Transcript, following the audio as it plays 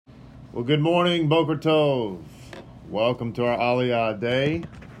Well, good morning, Boker Tov. Welcome to our Aliyah Day.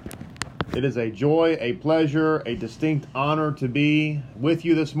 It is a joy, a pleasure, a distinct honor to be with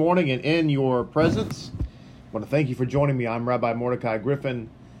you this morning and in your presence. I want to thank you for joining me. I'm Rabbi Mordecai Griffin,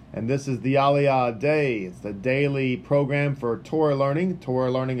 and this is the Aliyah Day. It's the daily program for Torah learning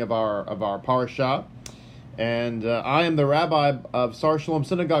of our parashah. And I am the rabbi of Sar Shalom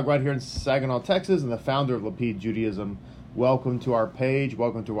Synagogue right here in Saginaw, Texas, and the founder of Lapid Judaism. Welcome to our page.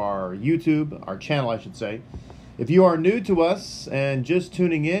 Welcome to our YouTube, our channel, I should say. If you are new to us and just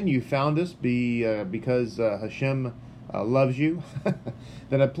tuning in, you found us because Hashem loves you,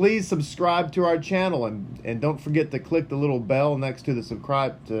 then please subscribe to our channel and don't forget to click the little bell next to the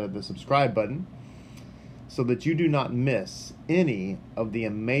subscribe button so that you do not miss any of the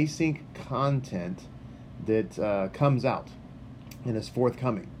amazing content that comes out and is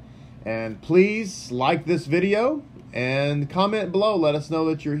forthcoming. And please like this video and comment below. Let us know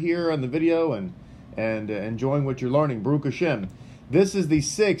that you're here on the video and enjoying what you're learning. Baruch Hashem. This is the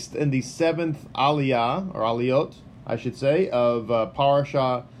 6th and the 7th Aliyah, or Aliyot, I should say, of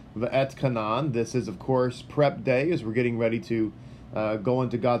Parashah V'et Kanan. This is, of course, prep day as we're getting ready to go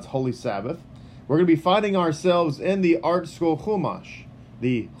into God's holy Sabbath. We're going to be finding ourselves in the Art Scroll Chumash,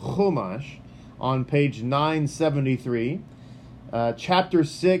 the Chumash, on page 973. Chapter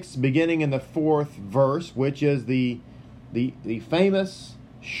 6, beginning in the 4th verse, which is the famous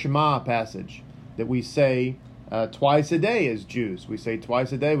Shema passage that we say twice a day as Jews. We say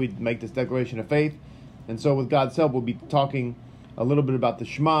twice a day, we make this declaration of faith. And so with God's help, we'll be talking a little bit about the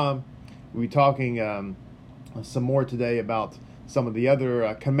Shema. We'll be talking some more today about some of the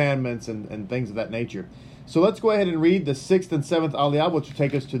other commandments and things of that nature. So let's go ahead and read the 6th and 7th Aliyah, which will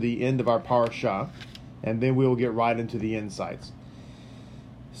take us to the end of our parashah, and then we will get right into the insights.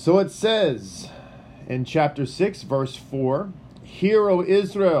 So it says in chapter 6, verse 4, Hear, O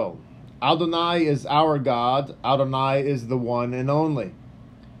Israel, Adonai is our God, Adonai is the one and only.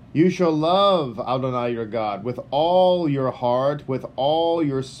 You shall love Adonai your God with all your heart, with all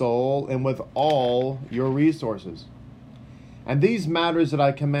your soul, and with all your resources. And these matters that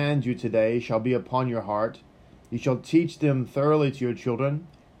I command you today shall be upon your heart. You shall teach them thoroughly to your children.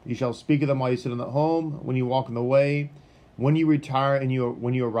 You shall speak of them while you sit in the home, when you walk in the way, when you retire and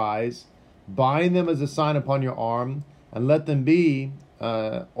when you arise. Bind them as a sign upon your arm, and let them be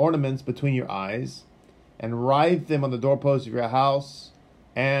ornaments between your eyes, and write them on the doorposts of your house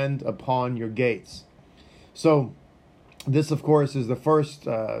and upon your gates. So this, of course, is the first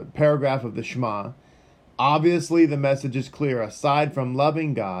paragraph of the Shema. Obviously, the message is clear. Aside from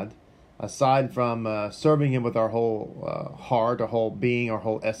loving God, aside from serving Him with our whole heart, our whole being, our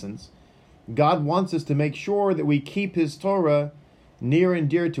whole essence, God wants us to make sure that we keep His Torah near and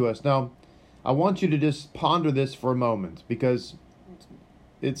dear to us. Now, I want you to just ponder this for a moment, because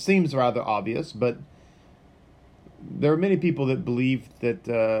it seems rather obvious, but there are many people that believe that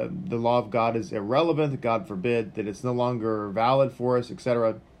the law of God is irrelevant, God forbid, that it's no longer valid for us,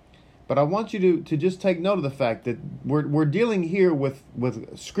 etc. But I want you to just take note of the fact that we're dealing here with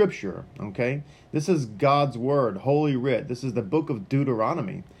Scripture, okay? This is God's Word, Holy Writ. This is the book of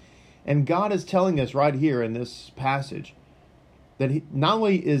Deuteronomy. And God is telling us right here in this passage that not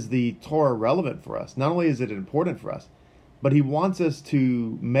only is the Torah relevant for us, not only is it important for us, but He wants us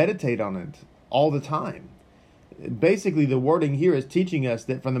to meditate on it all the time. Basically, the wording here is teaching us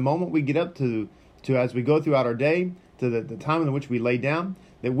that from the moment we get up to as we go throughout our day, to the time in which we lay down,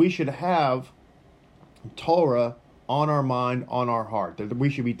 that we should have Torah on our mind, on our heart. That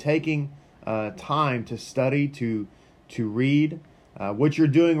we should be taking time to study, to read. What you're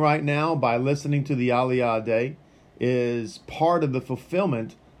doing right now by listening to the Aliyah Day is part of the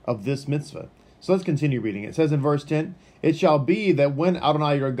fulfillment of this mitzvah. So let's continue reading. It says in verse 10, It shall be that when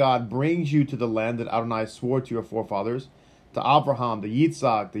Adonai your God brings you to the land that Adonai swore to your forefathers, to Abraham, to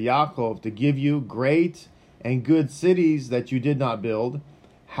Yitzhak, to Yaakov, to give you great and good cities that you did not build,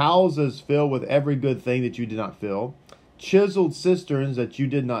 houses filled with every good thing that you did not fill, chiseled cisterns that you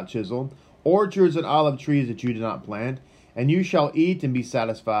did not chisel, orchards and olive trees that you did not plant, and you shall eat and be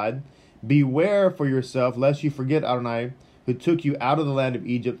satisfied. Beware for yourself, lest you forget Adonai, who took you out of the land of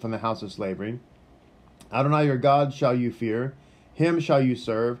Egypt from the house of slavery. Adonai your God shall you fear, Him shall you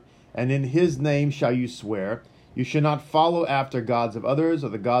serve, and in His name shall you swear. You shall not follow after gods of others, or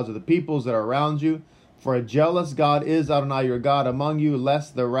the gods of the peoples that are around you, for a jealous God is Adonai your God among you,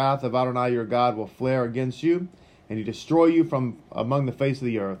 lest the wrath of Adonai your God will flare against you, and He destroy you from among the face of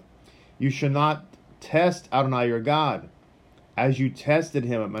the earth. You shall not test Adonai your God, as you tested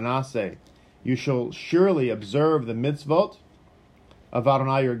Him at Manasseh. You shall surely observe the mitzvot of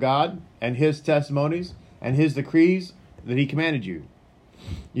Adonai your God, and His testimonies, and His decrees that He commanded you.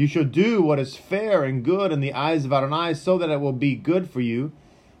 You shall do what is fair and good in the eyes of Adonai, so that it will be good for you,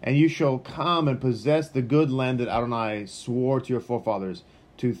 and you shall come and possess the good land that Adonai swore to your forefathers,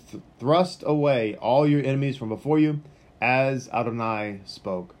 to thrust away all your enemies from before you, as Adonai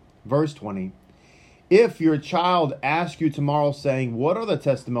spoke. Verse 20. If your child asks you tomorrow, saying, what are the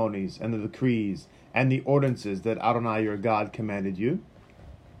testimonies and the decrees and the ordinances that Adonai your God commanded you?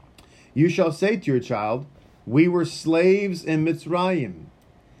 You shall say to your child, we were slaves in Mitzrayim,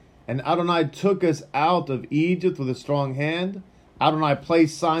 and Adonai took us out of Egypt with a strong hand. Adonai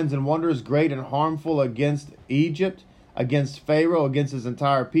placed signs and wonders great and harmful against Egypt, against Pharaoh, against his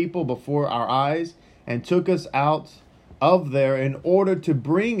entire people before our eyes, and took us out of there in order to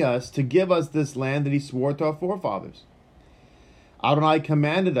bring us, to give us this land that he swore to our forefathers. Adonai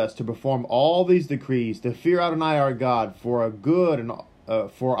commanded us to perform all these decrees, to fear Adonai our God for our good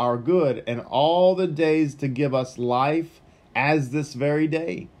and all the days to give us life as this very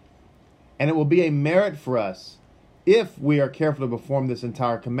day. And it will be a merit for us if we are careful to perform this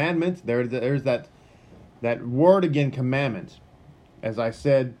entire commandment. There's that word again, commandment. As I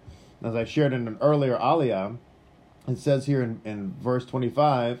shared in an earlier aliyah, it says here in verse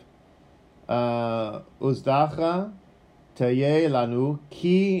 25, Uzdacha teye lanu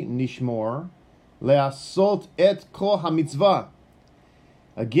ki nishmor leasot et kol hamitzvah.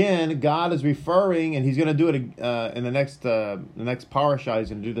 Again, God is referring, and he's going to do it in the next parashah. He's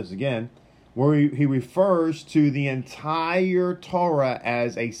going to do this again, where he refers to the entire Torah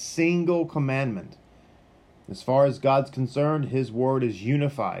as a single commandment. As far as God's concerned, his word is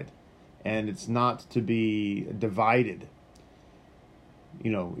unified, and it's not to be divided.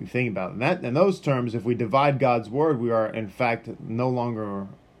 You think about that in those terms. If we divide God's word, we are in fact no longer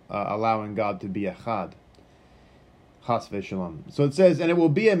allowing God to be echad. Chas v'shalom. So it says, and it will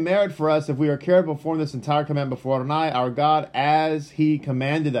be a merit for us if we are careful to perform this entire command before Adonai our God as he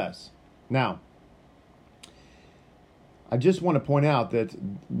commanded us. Now, I just want to point out that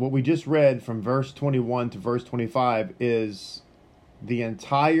what we just read from verse 21 to verse 25 is the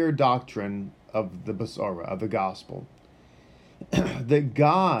entire doctrine of the Basara, of the gospel. That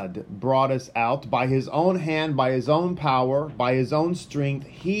God brought us out by his own hand, by his own power, by his own strength.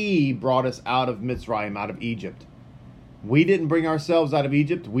 He brought us out of Mitzrayim, out of Egypt. We didn't bring ourselves out of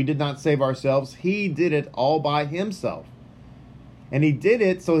Egypt. We did not save ourselves. He did it all by himself. And he did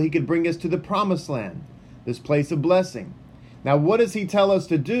it so he could bring us to the promised land, this place of blessing. Now, what does he tell us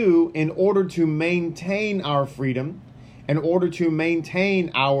to do in order to maintain our freedom, in order to maintain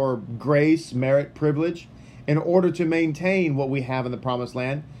our grace, merit, privilege, in order to maintain what we have in the promised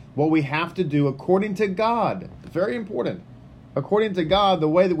land? What we have to do according to God, very important. According to God, the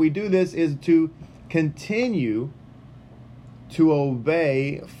way that we do this is to continue to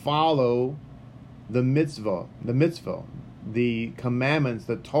obey, follow the mitzvah, the commandments,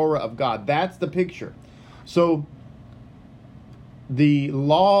 the Torah of God. That's the picture. So the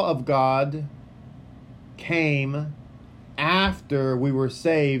law of God came after we were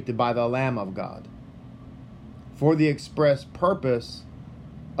saved by the Lamb of God, for the express purpose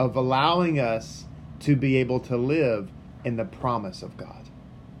of allowing us to be able to live in the promise of God.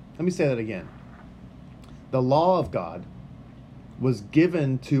 Let me say that again. The law of God was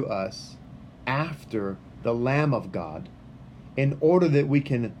given to us after the Lamb of God in order that we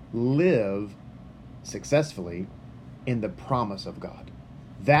can live successfully in the promise of God.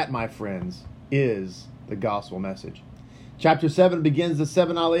 That, my friends, is the gospel message. Chapter 7 begins the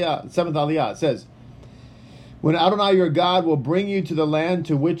seventh aliyah. It says, when Adonai your God will bring you to the land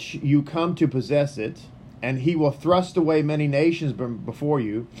to which you come to possess it, and he will thrust away many nations before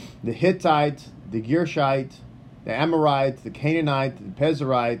you, the Hittite, the Girshite, the Amorite, the Canaanite, the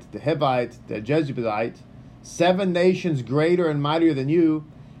Pezerite, the Hivite, the Jebusite, 7 nations greater and mightier than you,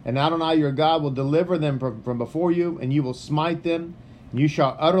 and Adonai your God will deliver them from before you, and you will smite them, and you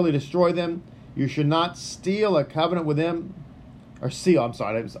shall utterly destroy them. You should not steal a covenant with them, or seal, I'm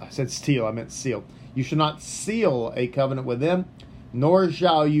sorry, I said steal, I meant seal. You should not seal a covenant with them, nor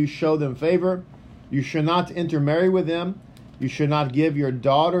shall you show them favor. You should not intermarry with them. You should not give your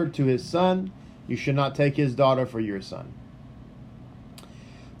daughter to his son. You should not take his daughter for your son.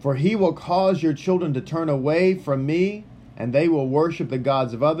 For he will cause your children to turn away from me, and they will worship the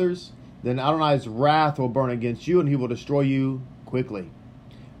gods of others. Then Adonai's wrath will burn against you, and he will destroy you quickly.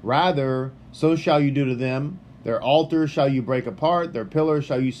 Rather, so shall you do to them. Their altars shall you break apart, their pillars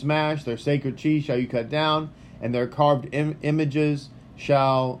shall you smash, their sacred trees shall you cut down, and their carved images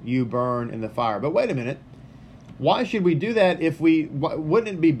shall you burn in the fire. But wait a minute. Why should we do that if wouldn't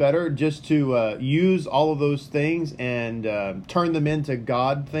it be better just to use all of those things and turn them into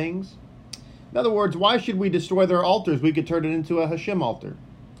God things? In other words, why should we destroy their altars? We could turn it into a Hashem altar.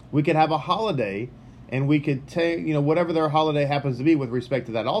 We could have a holiday, and we could take, whatever their holiday happens to be with respect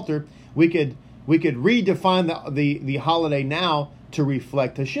to that altar, we could redefine the holiday now to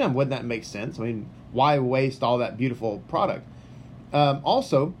reflect Hashem. Wouldn't that make sense? I mean, why waste all that beautiful product?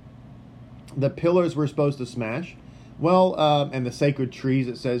 Also, the pillars we're supposed to smash. Well, and the sacred trees,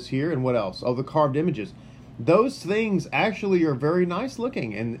 it says here, and what else? Oh, the carved images. Those things actually are very nice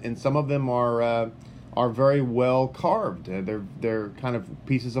looking, and some of them are very well carved. They're kind of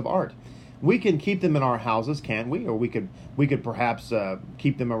pieces of art. We can keep them in our houses, can't we? Or we could perhaps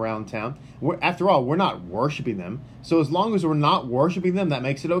keep them around town. After all, we're not worshiping them. So as long as we're not worshiping them, that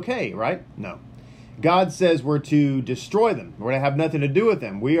makes it okay, right? No. God says we're to destroy them. We're to have nothing to do with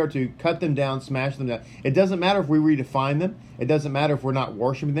them. We are to cut them down, smash them down. It doesn't matter if we redefine them. It doesn't matter if we're not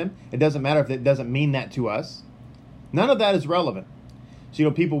worshiping them. It doesn't matter if it doesn't mean that to us. None of that is relevant.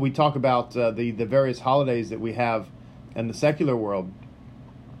 So, people, we talk about the various holidays that we have in the secular world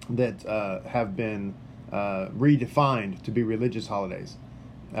that have been redefined to be religious holidays.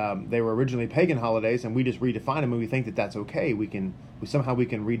 They were originally pagan holidays, and we just redefine them, and we think that that's okay. We can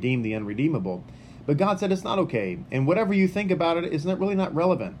redeem the unredeemable. But God said it's not okay. And whatever you think about it is really not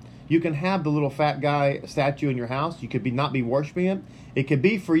relevant. You can have the little fat guy statue in your house. You could not be worshiping him. It could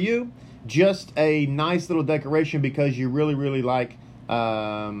be for you just a nice little decoration because you really, really like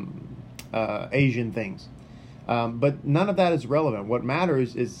Asian things. But none of that is relevant. What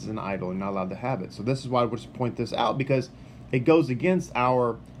matters is it's an idol. You're not allowed to have it. So this is why I want to point this out, because it goes against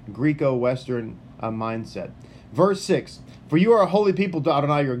our Greco-Western mindset. Verse 6, for you are a holy people to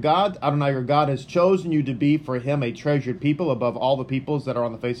Adonai your God. Adonai your God has chosen you to be for him a treasured people above all the peoples that are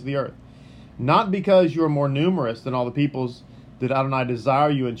on the face of the earth. Not because you are more numerous than all the peoples did Adonai desire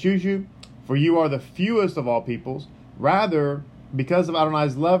you and choose you, for you are the fewest of all peoples. Rather, because of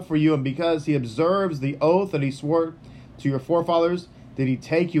Adonai's love for you and because he observes the oath that he swore to your forefathers, did he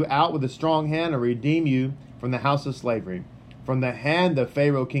take you out with a strong hand and redeem you from the house of slavery, from the hand of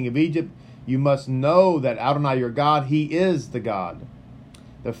Pharaoh, king of Egypt. You must know that Adonai your God, he is the God,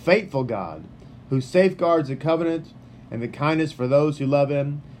 the faithful God, who safeguards the covenant and the kindness for those who love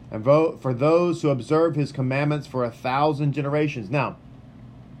him, and for those who observe his commandments for 1,000 generations. Now,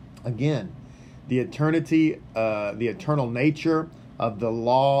 again, the eternal nature of the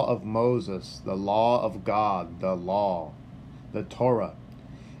law of Moses, the law of God, the Torah.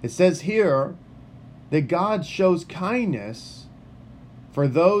 It says here that God shows kindness for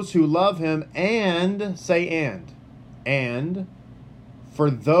those who love him and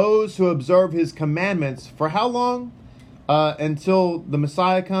for those who observe his commandments. For how long? Until the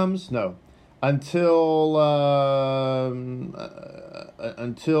Messiah comes? No. Until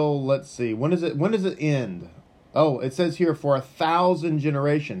let's see. When does it end? Oh, it says here for 1,000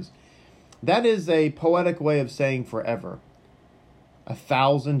 generations. That is a poetic way of saying forever.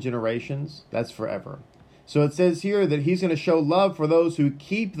 1,000 generations, that's forever. So it says here that he's going to show love for those who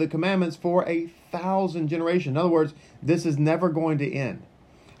keep the commandments for 1,000 generations. In other words, this is never going to end.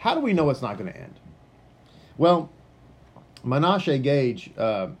 How do we know it's not going to end? Well, Menashe Gage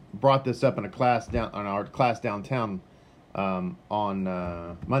brought this up in our class downtown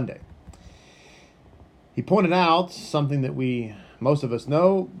on Monday. He pointed out something that most of us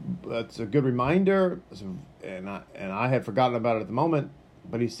know. It's a good reminder, and I had forgotten about it at the moment.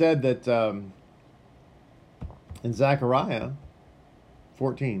 But he said that in Zechariah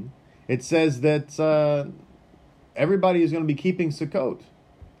 14, it says that everybody is going to be keeping Sukkot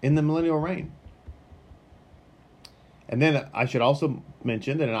in the millennial reign. And then I should also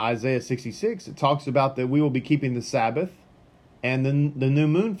mention that in Isaiah 66, it talks about that we will be keeping the Sabbath and the new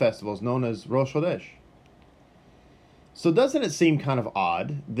moon festivals known as Rosh Chodesh. So doesn't it seem kind of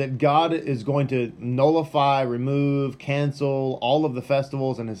odd that God is going to nullify, remove, cancel all of the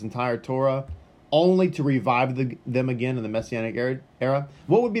festivals in his entire Torah only to revive them again in the Messianic era?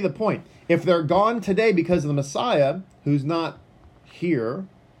 What would be the point? If they're gone today because of the Messiah, who's not here,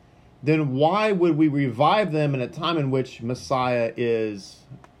 then why would we revive them in a time in which Messiah is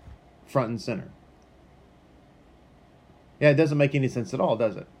front and center? Yeah, it doesn't make any sense at all,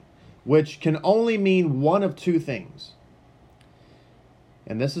 does it? Which can only mean one of two things.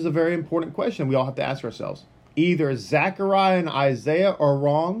 And this is a very important question we all have to ask ourselves. Either Zechariah and Isaiah are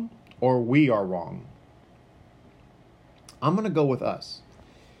wrong, or we are wrong. I'm going to go with us.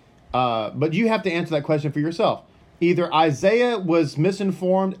 But you have to answer that question for yourself. Either Isaiah was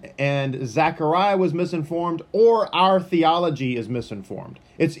misinformed and Zechariah was misinformed, or our theology is misinformed.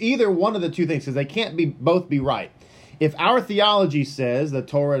 It's either one of the two things, because they can't both be right. If our theology says the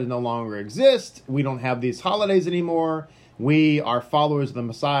Torah no longer exists, we don't have these holidays anymore, we are followers of the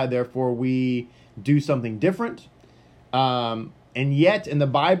Messiah, therefore we do something different. And yet in the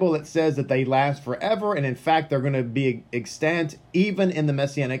Bible it says that they last forever, and in fact they're going to be extant even in the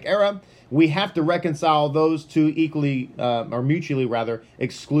Messianic era. We have to reconcile those two equally, or mutually rather,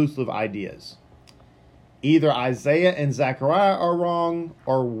 exclusive ideas. Either Isaiah and Zechariah are wrong,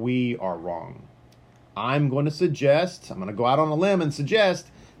 or we are wrong. I'm going to go out on a limb and suggest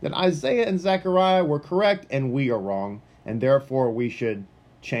that Isaiah and Zechariah were correct and we are wrong, and therefore we should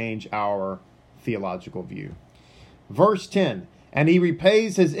change our theological view. Verse 10, and he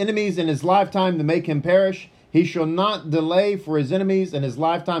repays his enemies in his lifetime to make him perish. He shall not delay for his enemies, in his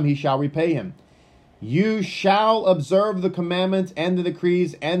lifetime he shall repay him. You shall observe the commandments and the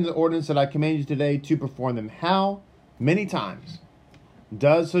decrees and the ordinance that I command you today to perform them. How many times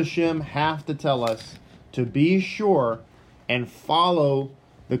does Hashem have to tell us to be sure and follow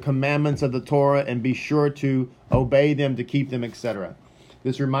the commandments of the Torah and be sure to obey them, to keep them, etc.?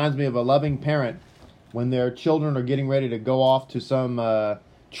 This reminds me of a loving parent when their children are getting ready to go off to some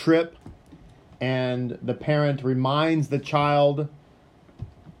trip, and the parent reminds the child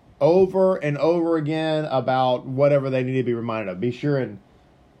over and over again about whatever they need to be reminded of. Be sure and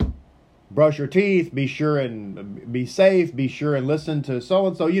brush your teeth, be sure and be safe, be sure and listen to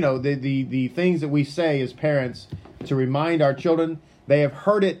so-and-so. You know, the things that we say as parents to remind our children. They have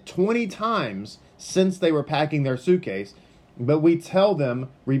heard it 20 times since they were packing their suitcase, but we tell them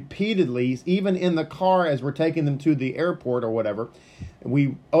repeatedly, even in the car as we're taking them to the airport or whatever,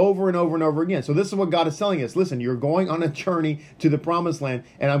 we over and over and over again. So this is what God is telling us. Listen, you're going on a journey to the promised land,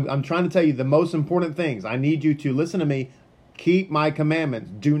 and I'm trying to tell you the most important things. I need you to listen to me. Keep my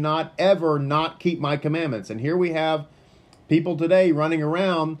commandments. Do not ever not keep my commandments. And here we have people today running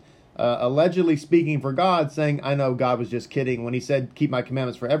around allegedly speaking for God, saying, I know God was just kidding. When he said, keep my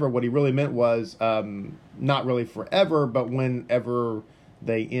commandments forever, what he really meant was not really forever, but whenever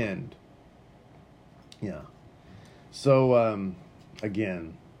they end. Yeah. So,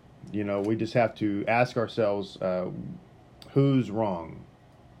 again, you know, we just have to ask ourselves, who's wrong?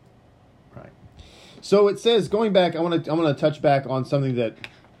 Right. So it says, going back, I want to touch back on something that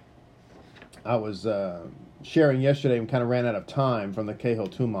I was sharing yesterday and kind of ran out of time from the Kehil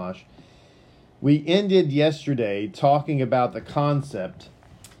Tumash. We ended yesterday talking about the concept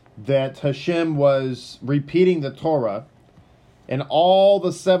that Hashem was repeating the Torah in all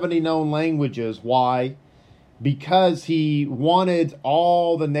the 70 known languages. Why? Because he wanted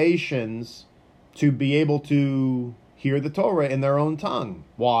all the nations to be able to hear the Torah in their own tongue.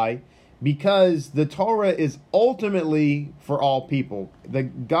 Why? Because the Torah is ultimately for all people.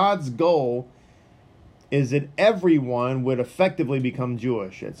 God's goal is that everyone would effectively become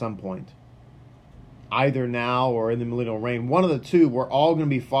Jewish at some point. Either now or in the millennial reign. One of the two, we're all going to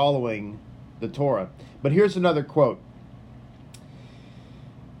be following the Torah. But here's another quote.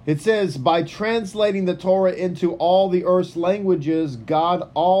 It says, by translating the Torah into all the earth's languages, God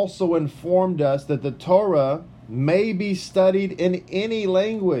also informed us that the Torah may be studied in any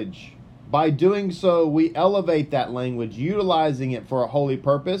language. By doing so, we elevate that language, utilizing it for a holy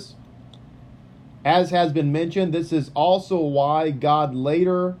purpose. As has been mentioned, this is also why God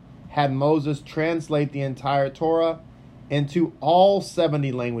later had Moses translate the entire Torah into all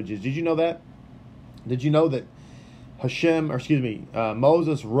 70 languages. Did you know that? Did you know that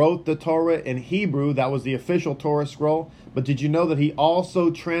Moses wrote the Torah in Hebrew? That was the official Torah scroll. But did you know that he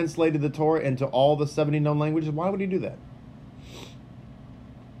also translated the Torah into all the 70 known languages? Why would he do that?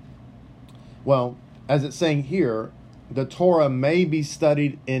 Well, as it's saying here, the Torah may be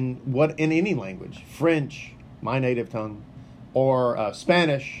studied in any language. French, my native tongue, or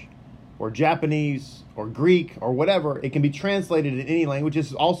Spanish, or Japanese, or Greek, or whatever. It can be translated in any language.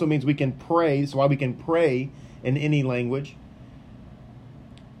 This also means we can pray. That's why we can pray in any language.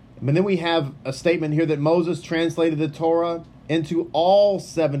 But then we have a statement here that Moses translated the Torah into all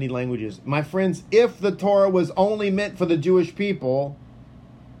 70 languages. My friends, if the Torah was only meant for the Jewish people,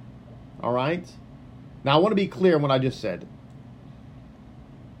 all right? Now, I want to be clear on what I just said.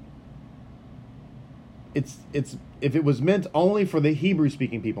 If it was meant only for the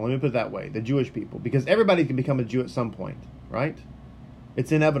Hebrew-speaking people, let me put it that way, the Jewish people, because everybody can become a Jew at some point, right?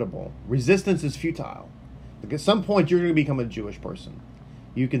 It's inevitable. Resistance is futile. Like at some point, you're going to become a Jewish person.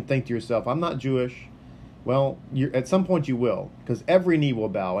 You can think to yourself, I'm not Jewish. Well, at some point you will, because every knee will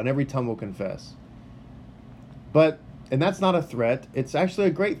bow and every tongue will confess. And that's not a threat. It's actually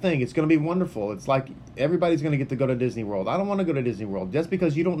a great thing. It's going to be wonderful. It's like everybody's going to get to go to Disney World. I don't want to go to Disney World just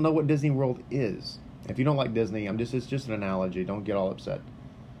because you don't know what Disney World is. If you don't like Disney, it's just an analogy. Don't get all upset.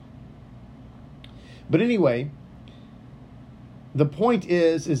 But anyway, the point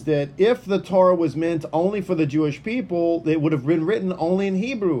is that if the Torah was meant only for the Jewish people, it would have been written only in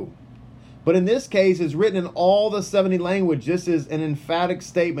Hebrew. But in this case, it's written in all the 70 languages. This is an emphatic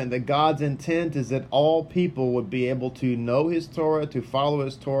statement that God's intent is that all people would be able to know His Torah, to follow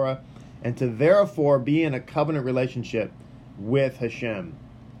His Torah, and to therefore be in a covenant relationship with Hashem.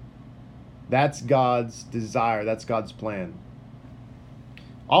 That's God's desire. That's God's plan.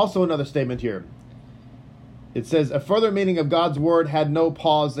 Also another statement here. It says, a further meaning of God's word had no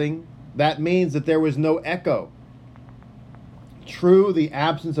pausing. That means that there was no echo. True, the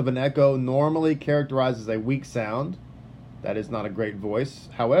absence of an echo normally characterizes a weak sound. That is not a great voice.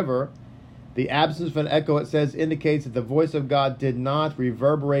 However, the absence of an echo, it says, indicates that the voice of God did not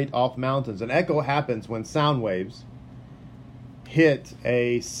reverberate off mountains. An echo happens when sound waves hit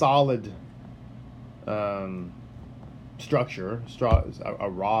a solid structure, a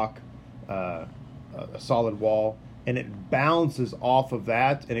rock, a solid wall, and it bounces off of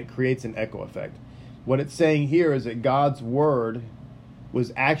that, and it creates an echo effect. What it's saying here is that God's word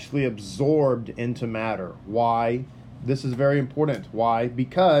was actually absorbed into matter. Why? This is very important. Why?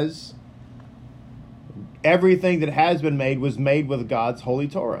 Because everything that has been made was made with God's holy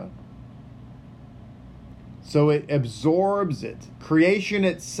Torah. So it absorbs it. Creation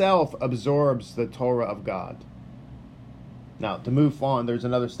itself absorbs the Torah of God. Now, to move on, there's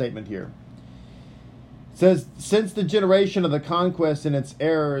another statement here. It says, since the generation of the conquest and its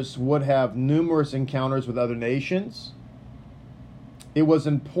heirs would have numerous encounters with other nations, it was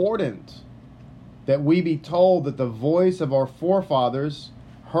important that we be told that the voice of our forefathers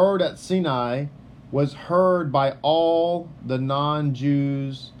heard at Sinai was heard by all the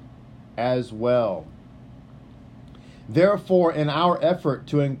non-Jews as well. Therefore, in our effort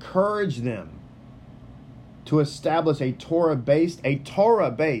to encourage them to establish a Torah-based,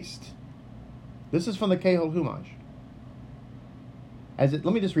 this is from the Kehil Chumash. Let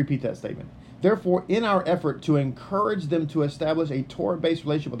me just repeat that statement. Therefore, in our effort to encourage them to establish a Torah-based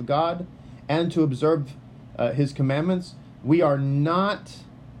relationship with God and to observe His commandments, we are not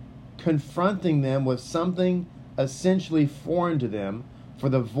confronting them with something essentially foreign to them, for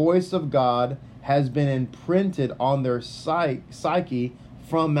the voice of God has been imprinted on their psyche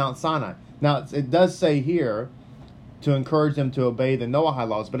from Mount Sinai. Now, it does say here to encourage them to obey the Noahide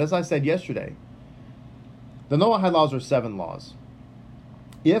laws, but as I said yesterday, the Noahide laws are 7 laws.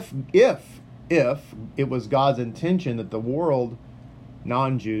 If it was God's intention that the world,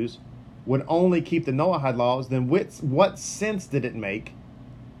 non-Jews, would only keep the Noahide laws, then what sense did it make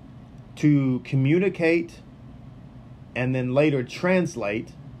to communicate and then later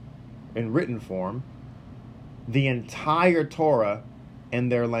translate in written form the entire Torah in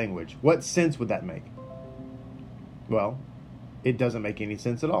their language? What sense would that make? Well, it doesn't make any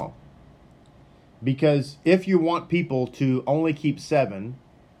sense at all. Because if you want people to only keep 7,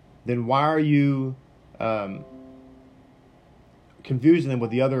 then why are you confusing them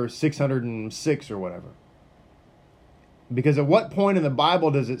with the other 606 or whatever? Because at what point in the Bible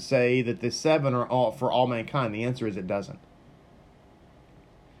does it say that the 7 are all for all mankind? The answer is it doesn't.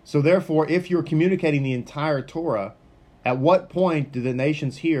 So therefore, if you're communicating the entire Torah, at what point do the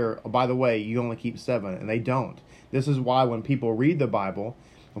nations hear, oh, by the way, you only keep 7, and they don't? This is why when people read the Bible,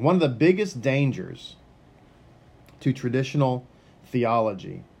 one of the biggest dangers to traditional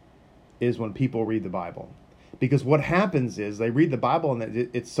theology is when people read the Bible. Because what happens is they read the Bible and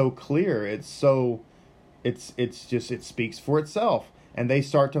it's so clear, it speaks for itself, and they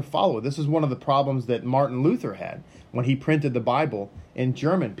start to follow. This is one of the problems that Martin Luther had when he printed the Bible in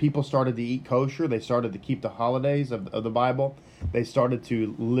German. People started to eat kosher. They started to keep the holidays of the Bible. They started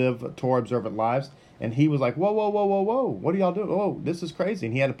to live Torah observant lives. And he was like, whoa, whoa, whoa, whoa, whoa. What are y'all doing? Oh, this is crazy.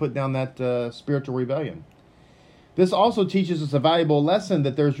 And he had to put down that spiritual rebellion. This also teaches us a valuable lesson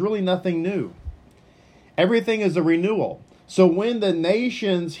that there's really nothing new. Everything is a renewal. So when the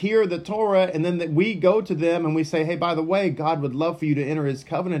nations hear the Torah and then we go to them and we say, hey, by the way, God would love for you to enter His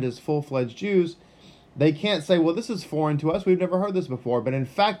covenant as full-fledged Jews, they can't say, well, this is foreign to us. We've never heard this before. But in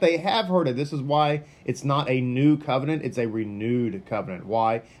fact, they have heard it. This is why it's not a new covenant. It's a renewed covenant.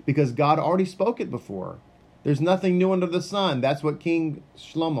 Why? Because God already spoke it before. There's nothing new under the sun. That's what King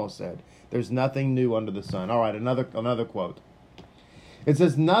Shlomo said. There's nothing new under the sun. All right, another quote. It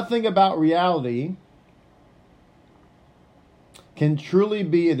says, nothing about reality can truly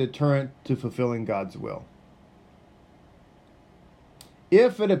be a deterrent to fulfilling God's will.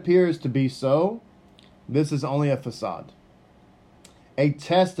 If it appears to be so, this is only a facade, a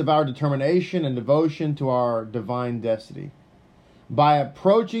test of our determination and devotion to our divine destiny. By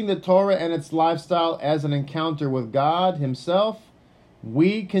approaching the Torah and its lifestyle as an encounter with God Himself,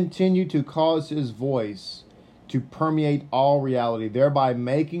 we continue to cause His voice to permeate all reality, thereby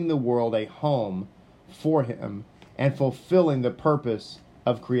making the world a home for him and fulfilling the purpose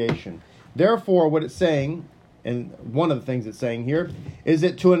of creation. Therefore, what it's saying, and one of the things it's saying here, is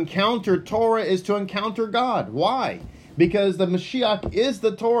that to encounter Torah is to encounter God. Why? Because the Mashiach is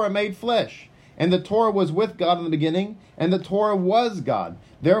the Torah made flesh. And the Torah was with God in the beginning, and the Torah was God.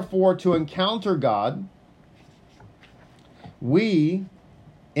 Therefore, to encounter God, to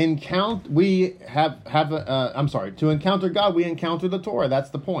encounter God, we encounter the Torah. That's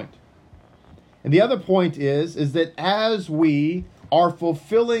the point. And the other point is that as we are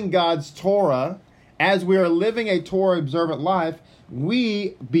fulfilling God's Torah, as we are living a Torah observant life,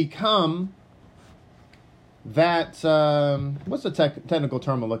 we become that, what's the technical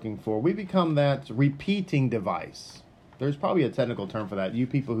term I'm looking for? We become that repeating device. There's probably a technical term for that. You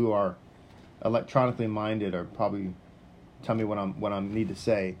people who are electronically minded are probably tell me what I need to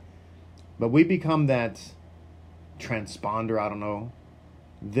say. But we become that transponder, I don't know,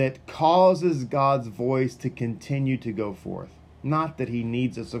 that causes God's voice to continue to go forth. Not that he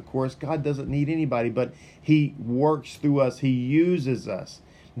needs us, of course. God doesn't need anybody, but he works through us. He uses us.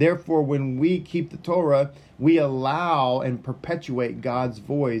 Therefore, when we keep the Torah, we allow and perpetuate God's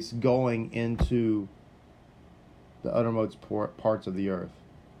voice going into the uttermost parts of the earth.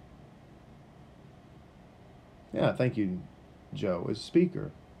 Yeah, thank you, Joe. As a speaker,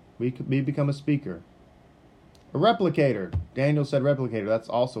 we become a speaker. A replicator. Daniel said replicator. That's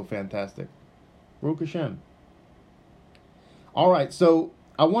also fantastic. Baruch Hashem. All right, so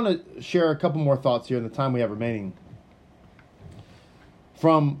I want to share a couple more thoughts here in the time we have remaining.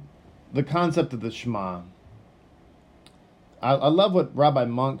 From the concept of the Shema. I love what Rabbi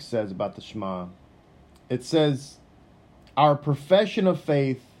Monk says about the Shema. It says, our profession of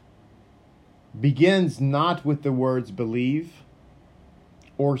faith begins not with the words believe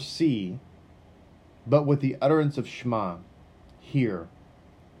or see, but with the utterance of Shema, hear.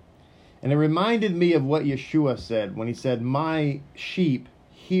 And it reminded me of what Yeshua said when he said, my sheep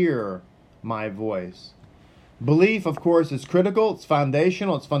hear my voice. Belief, of course, is critical. It's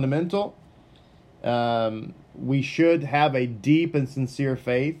foundational. It's fundamental. We should have a deep and sincere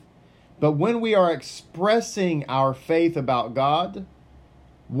faith. But when we are expressing our faith about God,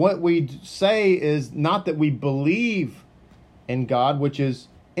 what we say is not that we believe in God, which is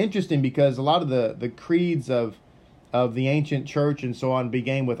interesting because a lot of the creeds of the ancient church and so on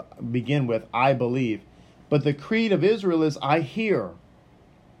begin with I believe. But the creed of Israel is I hear,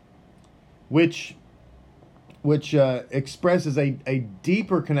 which expresses a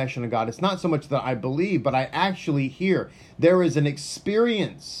deeper connection to God. It's not so much that I believe, but I actually hear. There is an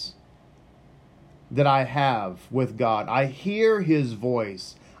experience that I have with God. I hear his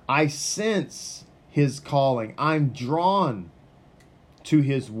voice. I sense his calling. I'm drawn to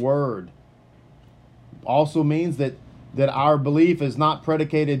his word. Also means that our belief is not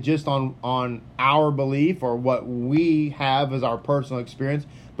predicated just on our belief or what we have as our personal experience,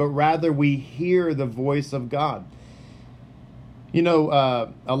 but rather we hear the voice of God. You know,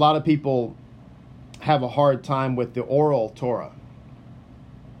 a lot of people have a hard time with the oral Torah.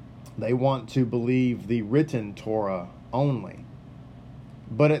 They want to believe the written Torah only.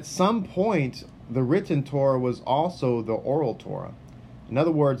 But at some point, the written Torah was also the oral Torah. In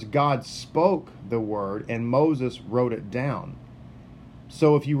other words, God spoke the word and Moses wrote it down.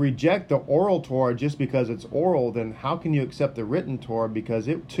 So if you reject the oral Torah just because it's oral, then how can you accept the written Torah because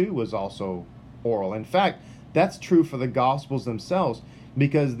it too was also oral? In fact, that's true for the Gospels themselves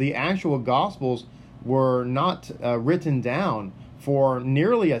because the actual Gospels were not written down for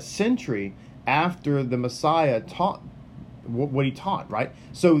nearly a century after the Messiah taught what he taught, right?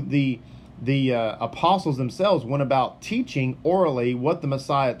 So the apostles themselves went about teaching orally what the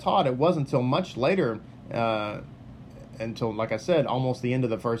Messiah taught. It wasn't until much later, until, like I said, almost the end of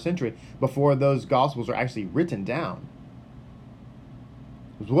the first century, before those Gospels are actually written down.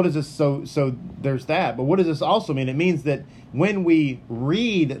 What is this? So there's that. But what does this also mean? It means that when we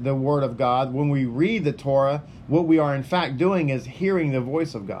read the Word of God, when we read the Torah, what we are in fact doing is hearing the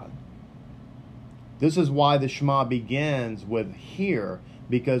voice of God. This is why the Shema begins with hear,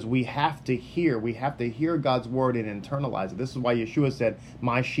 because we have to hear. We have to hear God's word and internalize it. This is why Yeshua said,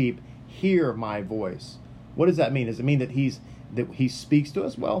 my sheep hear my voice. What does that mean? Does it mean that he speaks to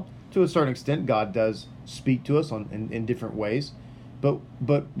us? Well, to a certain extent, God does speak to us in different ways. But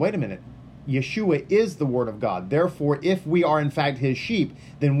wait a minute. Yeshua is the word of God. Therefore, if we are in fact his sheep,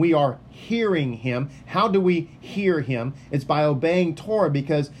 then we are hearing him. How do we hear him? It's by obeying Torah,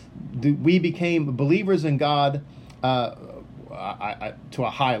 because we became believers in God to a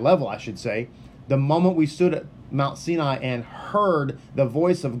high level, I should say, the moment we stood Mount Sinai and heard the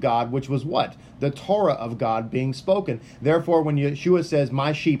voice of God, which was what? The Torah of God being spoken. Therefore, when Yeshua says,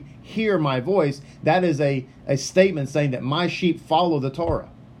 my sheep hear my voice, that is a statement saying that my sheep follow the Torah.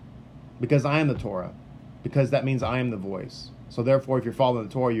 Because I am the Torah. Because that means I am the voice. So therefore, if you're following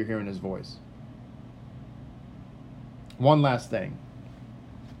the Torah, you're hearing his voice. One last thing.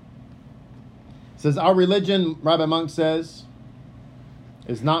 It says, our religion, Rabbi Monk says,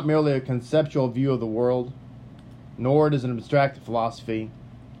 is not merely a conceptual view of the world, nor it is an abstract philosophy.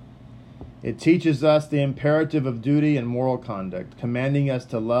 It teaches us the imperative of duty and moral conduct, commanding us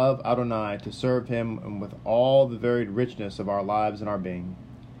to love Adonai, to serve him, and with all the varied richness of our lives and our being.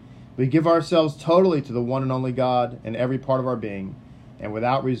 We give ourselves totally to the one and only God in every part of our being, and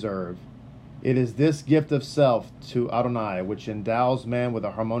without reserve. It is this gift of self to Adonai which endows man with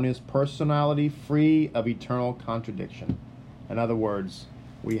a harmonious personality free of eternal contradiction. In other words,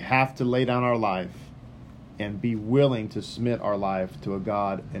 we have to lay down our life and be willing to submit our life to a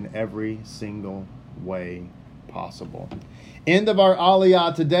God in every single way possible. End of our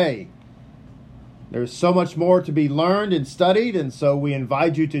Aliyah today. There's so much more to be learned and studied, and so we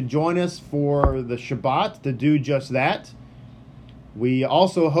invite you to join us for the Shabbat to do just that. We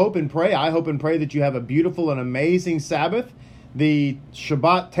also hope and pray, I hope and pray that you have a beautiful and amazing Sabbath. The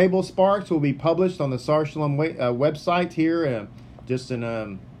Shabbat Table Sparks will be published on the Sar Shalom website here just in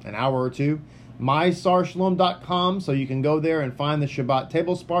an hour or two. MySarShalom.com, so you can go there and find the Shabbat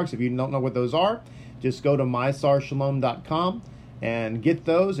Table Sparks. If you don't know what those are, just go to MySarShalom.com and get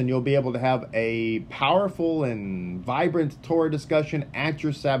those, and you'll be able to have a powerful and vibrant Torah discussion at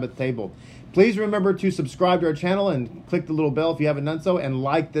your Sabbath table. Please remember to subscribe to our channel and click the little bell if you haven't done so, and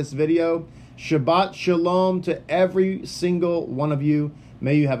like this video. Shabbat Shalom to every single one of you.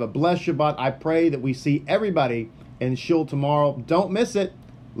 May you have a blessed Shabbat. I pray that we see everybody in Shul tomorrow. Don't miss it.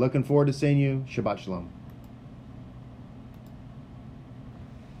 Looking forward to seeing you. Shabbat Shalom.